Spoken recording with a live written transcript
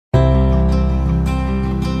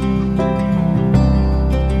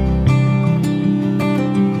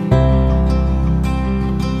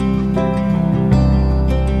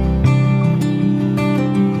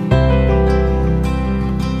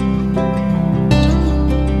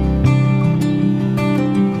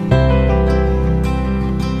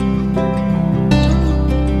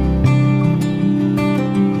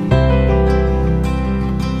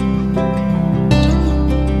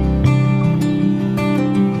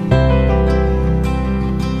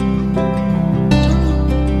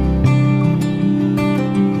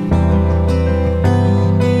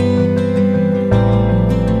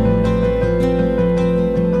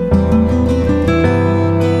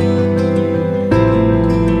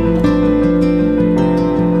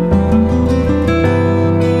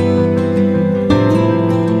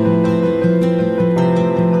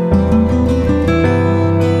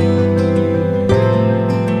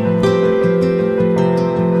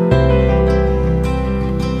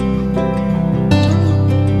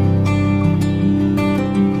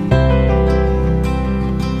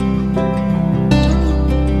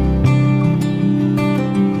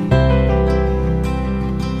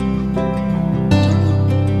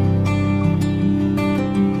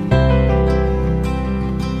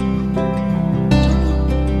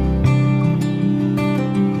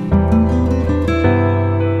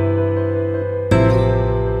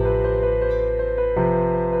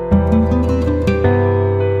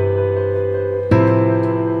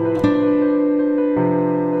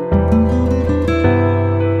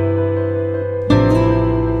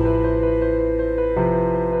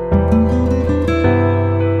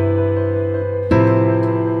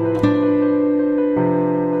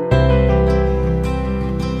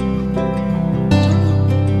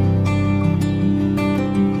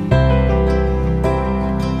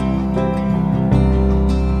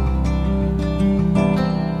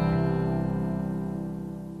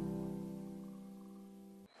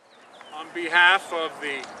On behalf of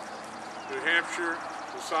the New Hampshire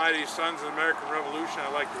Society of Sons of the American Revolution,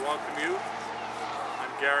 I'd like to welcome you.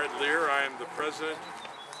 I'm Garrett Lear. I am the president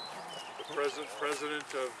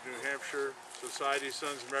of New Hampshire Society of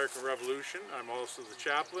Sons of the American Revolution. I'm also the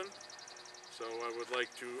chaplain, so I would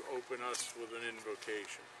like to open us with an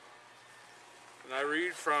invocation. And I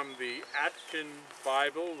read from the Atkin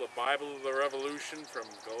Bible, the Bible of the Revolution, from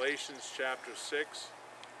Galatians chapter 6.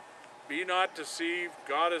 Be not deceived,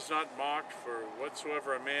 God is not mocked, for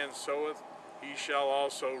whatsoever a man soweth, he shall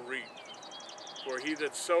also reap. For he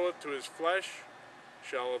that soweth to his flesh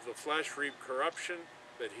shall of the flesh reap corruption,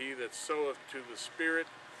 but he that soweth to the Spirit,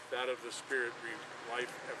 that of the Spirit reap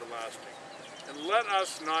life everlasting. And let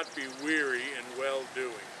us not be weary in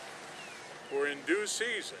well-doing, for in due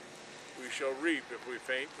season we shall reap if we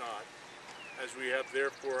faint not. As we have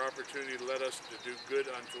therefore opportunity, let us to do good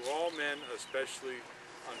unto all men, especially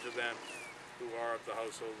unto them who are of the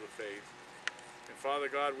household of faith. And Father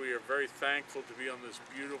God, we are very thankful to be on this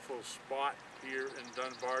beautiful spot here in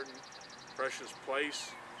Dunbarton, precious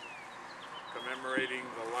place, commemorating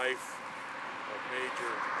the life of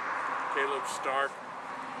Major Caleb Stark,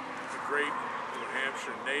 a great New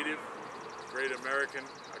Hampshire native, a great American,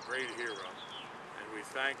 a great hero. And we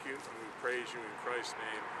thank you and we praise you in Christ's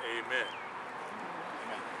name. Amen.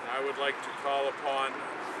 And I would like to call upon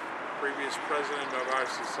previous president of our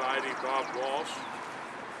society, Bob Walsh,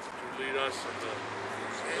 to lead us in the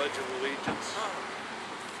Pledge of Allegiance.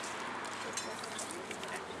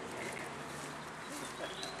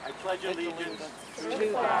 I pledge allegiance to the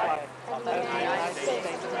flag of the United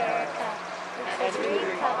States of America and to the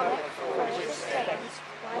republic for which it stands,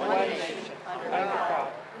 one nation, under God,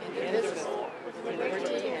 indivisible, with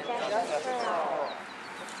liberty and justice for all.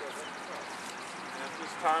 And at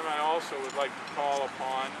this time, I also would like to call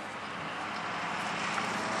upon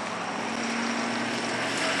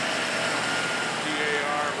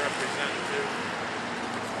Representative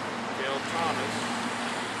Gail Thomas,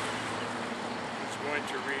 who's going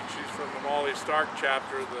to read, she's from the Molly Stark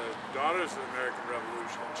chapter, the Daughters of the American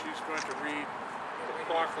Revolution, and she's going to read the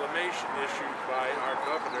proclamation issued by our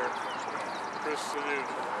governor, Chris Sununu.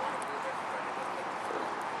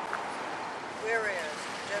 Whereas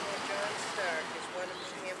General John Stark is one of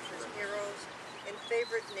New Hampshire's heroes and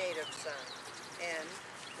favorite native son, and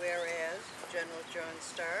whereas General John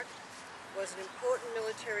Stark was an important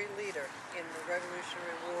military leader in the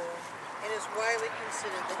Revolutionary War and is widely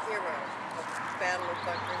considered the hero of the Battle of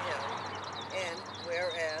Bunker Hill. And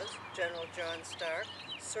whereas General John Stark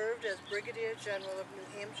served as Brigadier General of New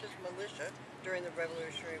Hampshire's militia during the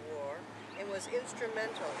Revolutionary War and was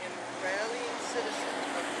instrumental in rallying citizens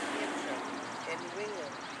of New Hampshire and New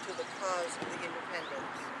England to the cause of the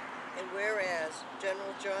independence. And whereas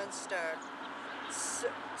General John Stark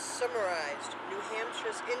summarized New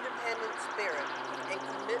Hampshire's independent spirit and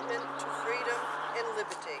commitment to freedom and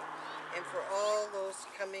liberty, and for all those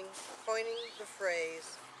coining the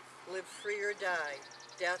phrase, live free or die,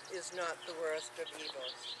 death is not the worst of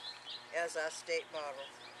evils, as our state motto.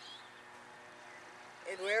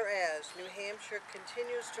 And whereas New Hampshire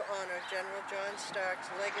continues to honor General John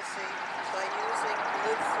Stark's legacy by using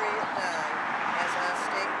live free or die as our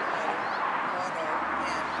state motto,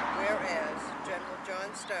 and whereas General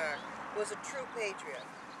John Stark was a true patriot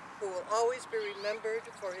who will always be remembered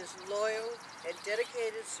for his loyal and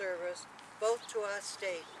dedicated service both to our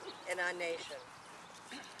state and our nation.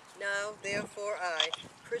 Now, therefore, I,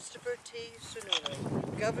 Christopher T.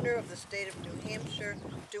 Sununu, Governor of the State of New Hampshire,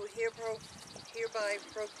 do hereby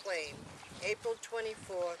proclaim April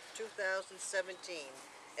 24, 2017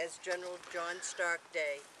 as General John Stark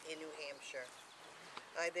Day in New Hampshire.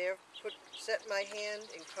 I therefore set my hand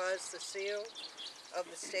and cause the seal of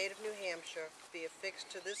the state of New Hampshire be affixed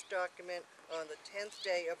to this document on the 10th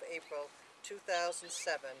day of April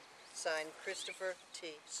 2007, signed Christopher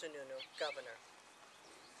T. Sununu, Governor.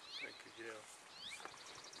 Thank you, Gail.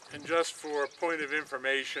 And just for a point of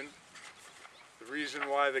information, the reason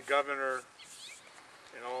why the governor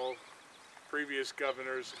and all previous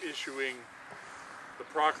governors issuing the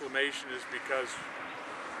proclamation is because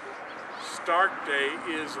Stark Day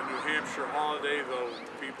is a New Hampshire holiday, though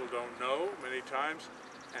people don't know many times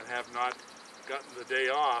and have not gotten the day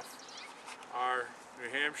off. Our New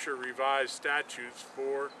Hampshire revised statutes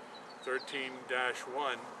 413-1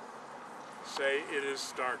 say it is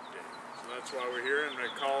Stark Day. So that's why we're here, and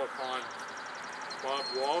I call upon Bob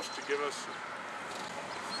Walsh to give us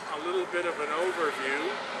a little bit of an overview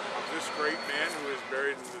of this great man who is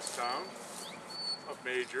buried in this town of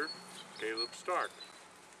Major Caleb Stark.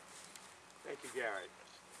 Thank you, Gary.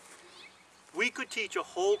 We could teach a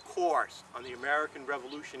whole course on the American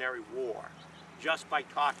Revolutionary War just by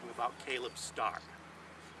talking about Caleb Stark.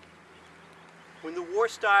 When the war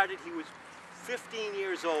started, he was 15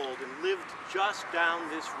 years old and lived just down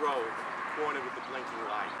this road, at the corner with the blinking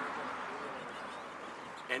light.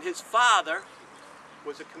 And his father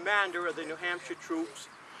was a commander of the New Hampshire troops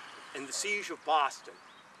in the siege of Boston.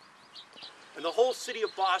 And the whole city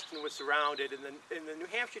of Boston was surrounded, and the New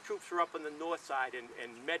Hampshire troops were up on the north side in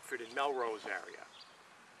Medford and Melrose area.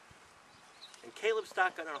 And Caleb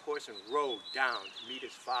Stark got on a horse and rode down to meet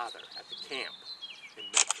his father at the camp in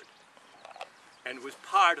Medford. And was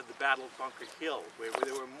part of the Battle of Bunker Hill, where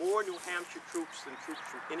there were more New Hampshire troops than troops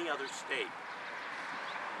from any other state.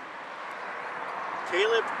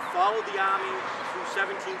 Caleb followed the army through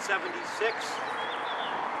 1776,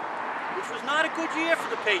 which was not a good year for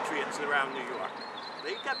the Patriots around New York.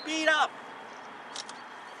 They got beat up.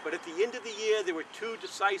 But at the end of the year, there were two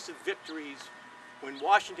decisive victories when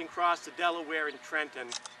Washington crossed the Delaware in Trenton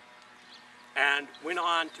and went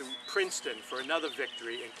on to Princeton for another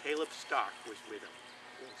victory, and Caleb Stark was with him.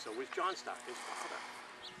 And so was John Stark, his father.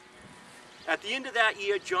 At the end of that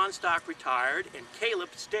year, John Stark retired, and Caleb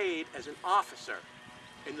stayed as an officer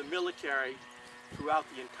in the military throughout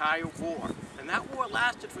the entire war. And that war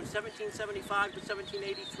lasted from 1775 to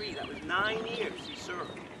 1783. That was 9 years he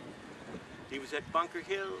served. He was at Bunker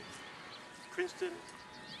Hill, Princeton,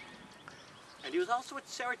 and he was also at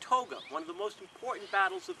Saratoga, one of the most important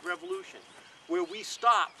battles of the Revolution, where we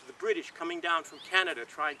stopped the British coming down from Canada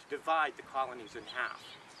trying to divide the colonies in half.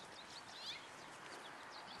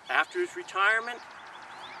 After his retirement,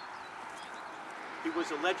 he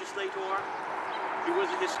was a legislator, he was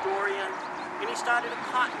a historian, and he started a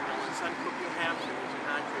cotton mill in Suncook, New Hampshire as an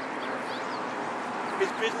entrepreneur.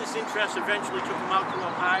 His business interests eventually took him out to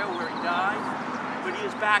Ohio, where he died, but he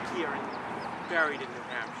is back here and buried in New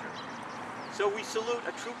Hampshire. So we salute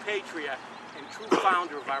a true patriot and true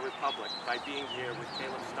founder of our republic by being here with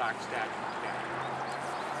Caleb Stark's statue today.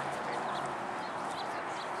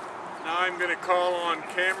 Now I'm going to call on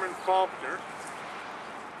Cameron Faulkner,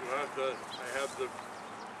 who I have the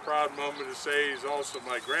proud moment to say he's also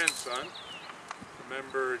my grandson,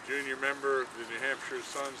 junior member of the New Hampshire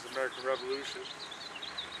Sons of the American Revolution,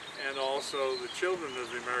 and also the Children of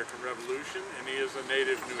the American Revolution, and he is a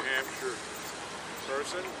native New Hampshire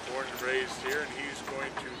person, born and raised here, and he's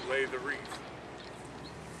going to lay the wreath.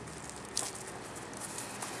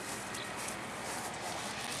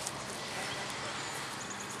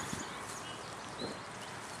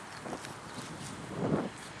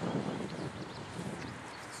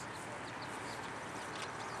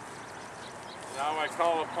 Now I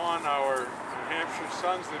call upon our New Hampshire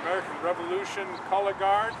Sons of the American Revolution Color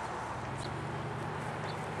Guard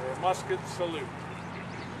for a musket salute.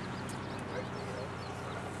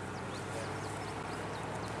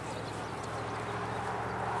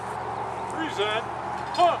 Present.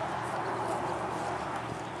 Huh.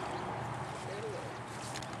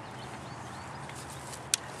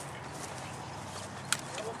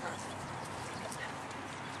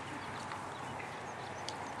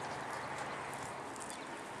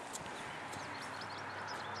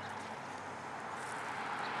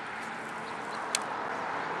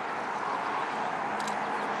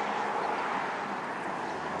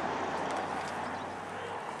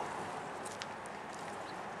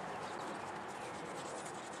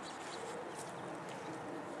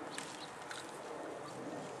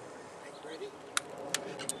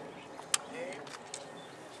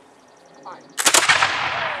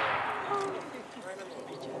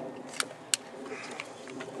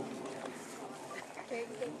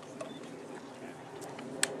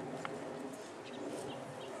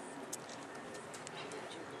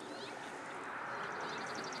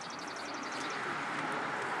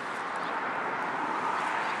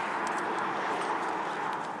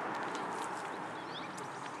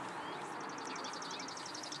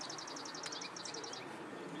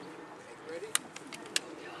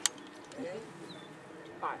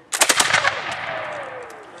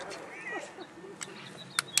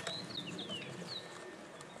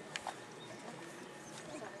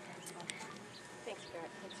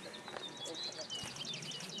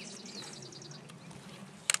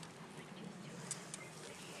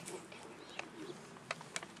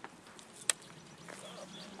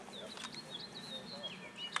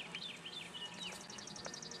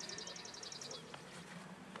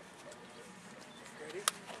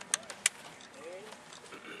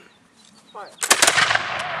 Fire.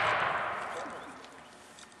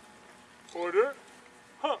 Order.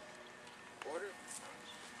 Huh. Order.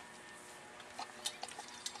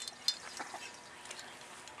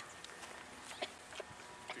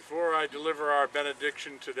 Before I deliver our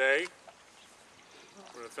benediction today,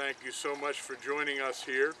 I want to thank you so much for joining us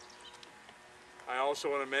here. I also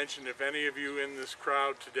want to mention, if any of you in this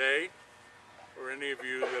crowd today, or any of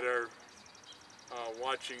you that are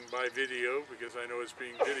watching by video, because I know it's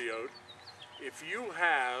being videoed, if you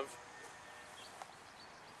have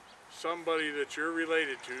somebody that you're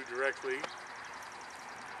related to directly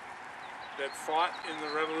that fought in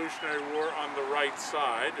the Revolutionary War on the right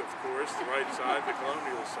side, of course, the right side, the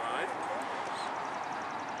colonial side.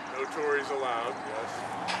 No Tories allowed, yes.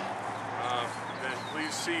 Then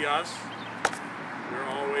please see us. We're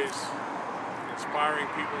always inspiring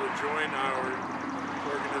people to join our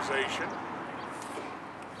organization.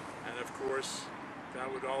 And of course,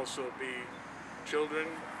 that would also be children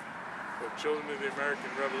of the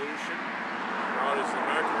American Revolution, fathers of the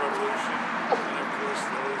American Revolution, and of course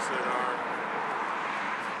those that are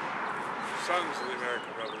sons of the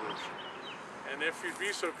American Revolution. And if you'd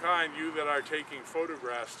be so kind, you that are taking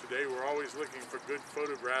photographs today, we're always looking for good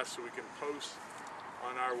photographs so we can post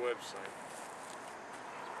on our website.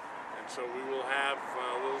 And so we will have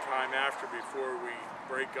a little time after, before we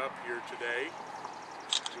break up here today,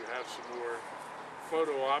 to have some more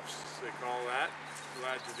photo ops, they call that.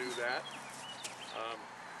 Glad to do that.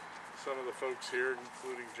 Some of the folks here,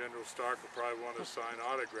 including General Stark, will probably want to sign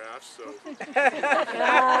autographs, so we'll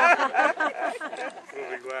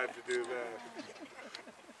be glad to do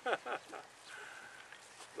that.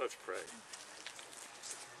 Let's pray.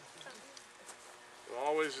 Well,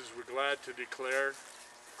 always, as we're glad to declare,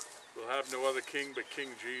 we'll have no other king but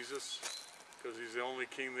King Jesus, because he's the only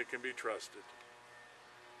king that can be trusted.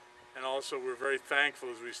 And also, we're very thankful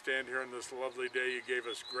as we stand here on this lovely day. You gave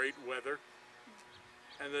us great weather,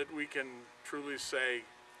 and that we can truly say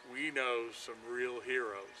we know some real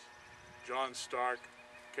heroes. John Stark,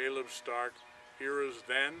 Caleb Stark, heroes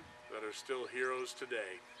then that are still heroes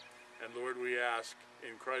today. And Lord, we ask,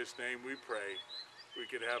 in Christ's name we pray, we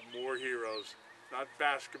could have more heroes, not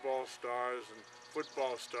basketball stars and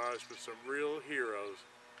football stars, but some real heroes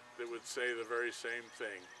that would say the very same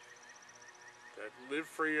thing. That live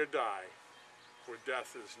free or die, for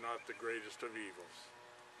death is not the greatest of evils.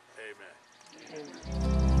 Amen.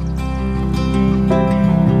 Amen.